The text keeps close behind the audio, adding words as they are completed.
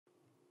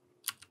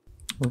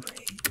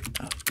Rate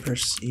of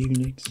perceived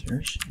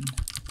exertion.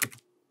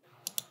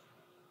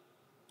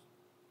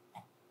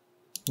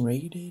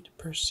 Rated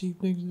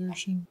perceived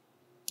exertion.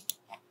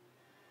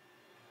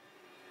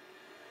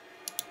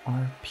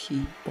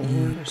 RPE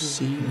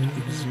perceived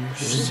exertion.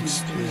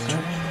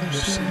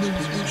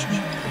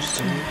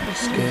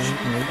 Scale.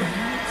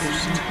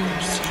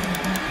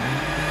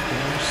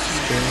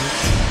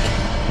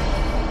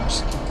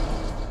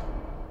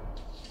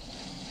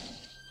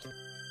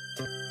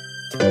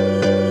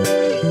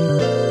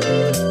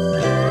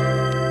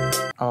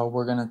 Oh,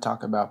 we're going to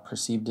talk about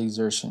perceived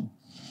exertion.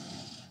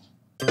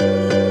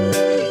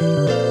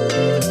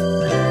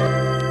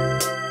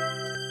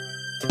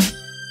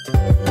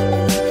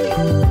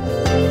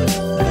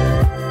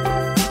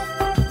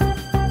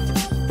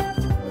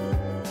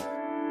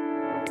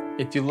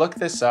 If you look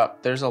this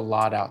up, there's a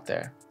lot out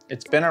there.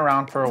 It's been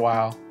around for a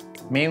while,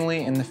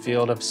 mainly in the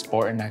field of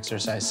sport and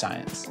exercise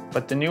science.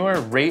 But the newer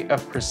rate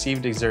of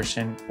perceived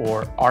exertion,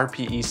 or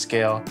RPE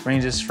scale,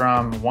 ranges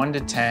from 1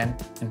 to 10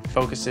 and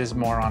focuses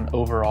more on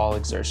overall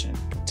exertion.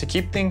 To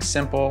keep things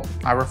simple,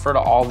 I refer to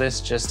all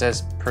this just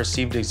as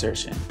perceived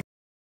exertion.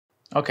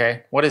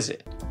 Okay, what is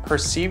it?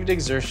 Perceived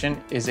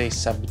exertion is a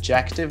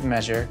subjective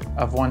measure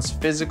of one's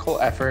physical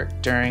effort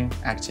during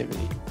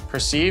activity.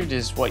 Perceived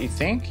is what you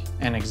think,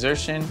 and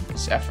exertion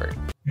is effort.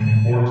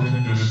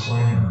 Important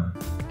disclaimer.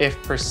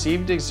 If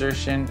perceived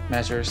exertion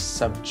measures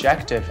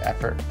subjective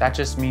effort, that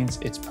just means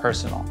it's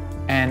personal.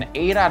 An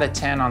 8 out of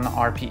 10 on the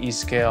RPE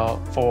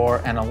scale for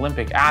an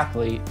Olympic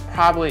athlete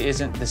probably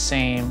isn't the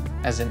same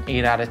as an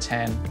 8 out of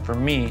 10 for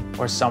me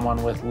or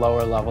someone with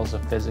lower levels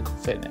of physical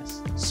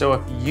fitness. So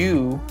if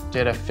you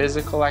did a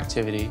physical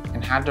activity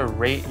and had to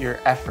rate your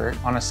effort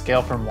on a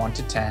scale from 1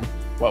 to 10,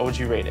 what would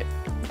you rate it?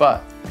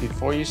 But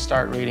before you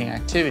start rating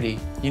activity,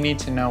 you need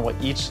to know what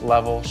each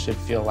level should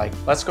feel like.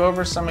 Let's go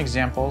over some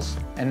examples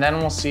and then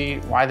we'll see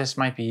why this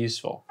might be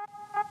useful.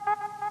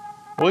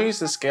 We'll use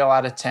the scale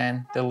out of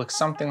 10 that looks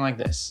something like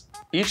this.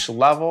 Each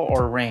level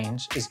or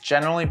range is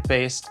generally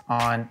based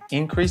on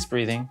increased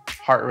breathing,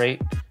 heart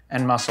rate,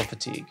 and muscle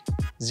fatigue.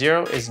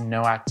 0 is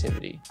no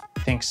activity.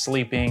 Think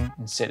sleeping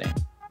and sitting.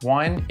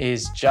 1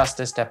 is just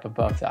a step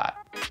above that,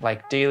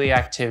 like daily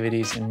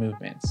activities and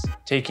movements.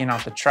 Taking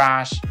out the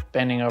trash,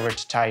 bending over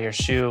to tie your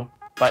shoe,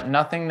 but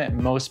nothing that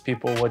most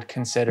people would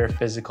consider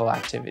physical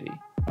activity.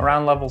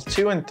 Around levels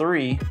 2 and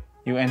 3,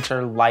 you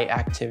enter light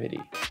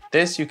activity.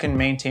 This you can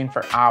maintain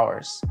for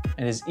hours.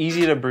 It is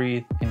easy to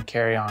breathe and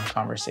carry on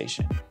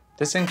conversation.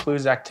 This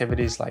includes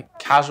activities like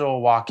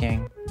casual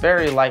walking,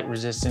 very light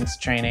resistance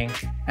training,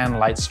 and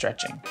light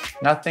stretching.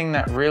 Nothing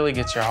that really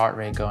gets your heart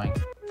rate going.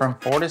 From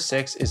 4 to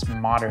 6 is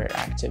moderate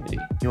activity.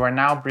 You are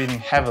now breathing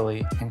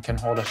heavily and can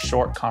hold a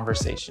short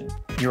conversation.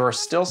 You are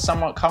still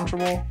somewhat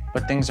comfortable,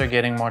 but things are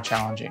getting more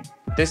challenging.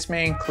 This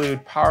may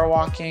include power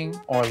walking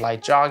or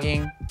light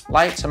jogging,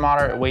 light to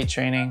moderate weight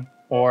training,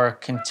 or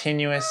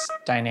continuous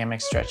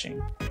dynamic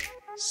stretching.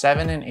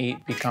 7 and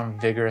 8 become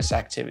vigorous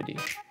activity.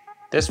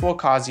 This will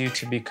cause you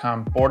to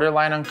become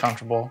borderline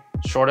uncomfortable,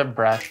 short of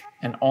breath,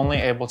 and only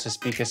able to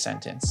speak a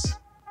sentence.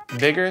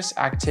 Vigorous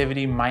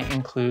activity might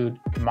include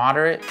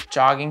moderate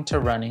jogging to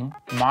running,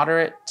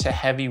 moderate to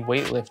heavy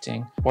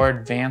weightlifting, or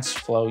advanced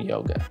flow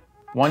yoga.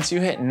 Once you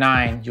hit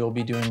 9, you'll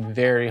be doing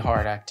very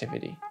hard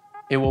activity.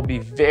 It will be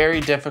very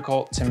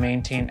difficult to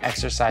maintain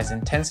exercise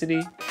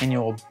intensity, and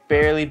you will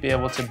barely be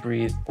able to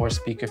breathe or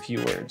speak a few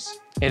words.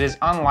 It is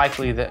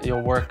unlikely that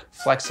you'll work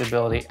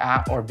flexibility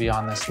at or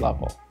beyond this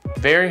level.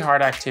 Very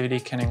hard activity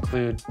can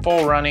include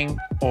full running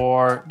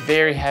or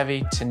very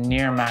heavy to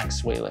near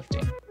max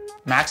weightlifting.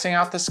 Maxing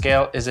out the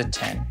scale is a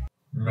 10.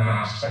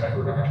 Max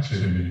effort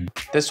activity.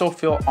 This will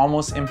feel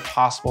almost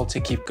impossible to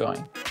keep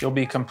going. You'll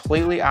be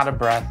completely out of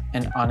breath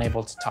and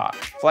unable to talk.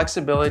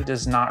 Flexibility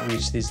does not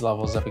reach these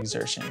levels of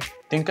exertion.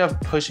 Think of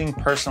pushing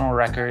personal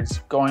records,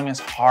 going as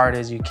hard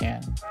as you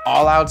can.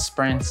 All-out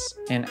sprints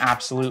and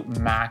absolute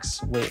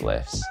max weight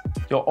lifts.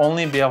 You'll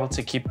only be able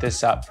to keep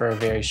this up for a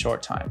very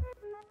short time.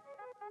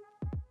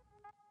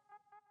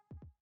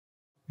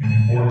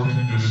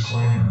 Important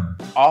disclaimer.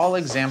 All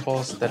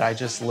examples that I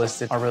just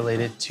listed are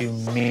related to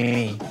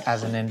me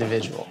as an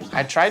individual.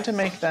 I tried to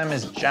make them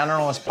as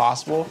general as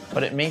possible,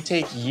 but it may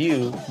take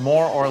you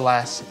more or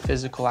less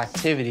physical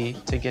activity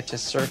to get to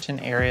certain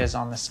areas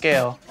on the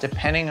scale,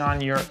 depending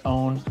on your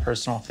own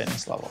personal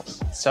fitness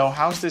levels. So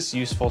how's this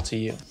useful to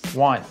you?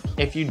 1.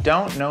 If you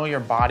don't know your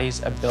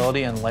body's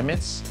ability and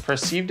limits,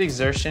 perceived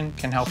exertion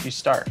can help you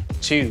start.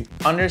 2.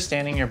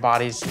 Understanding your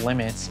body's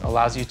limits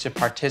allows you to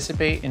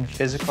participate in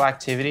physical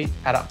activity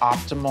at an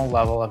optimal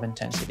level of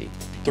intensity.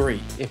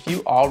 3. If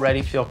you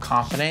already feel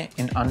confident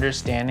in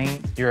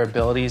understanding your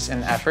abilities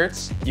and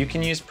efforts, you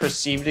can use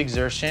perceived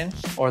exertion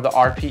or the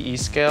RPE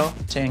scale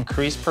to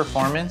increase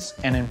performance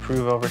and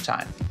improve over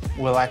time.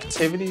 Will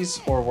activities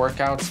or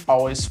workouts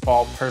always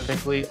fall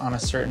perfectly on a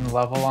certain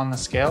level on the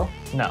scale?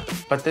 No,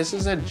 but this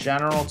is a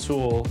general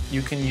tool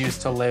you can use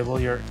to label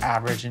your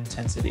average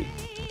intensity.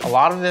 A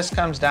lot of this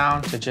comes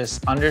down to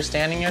just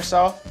understanding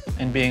yourself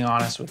and being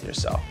honest with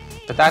yourself.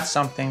 But that's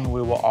something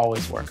we will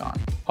always work on.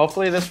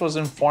 Hopefully this was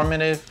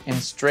informative and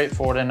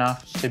straightforward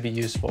enough to be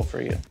useful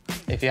for you.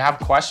 If you have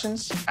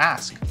questions,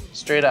 ask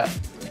straight up.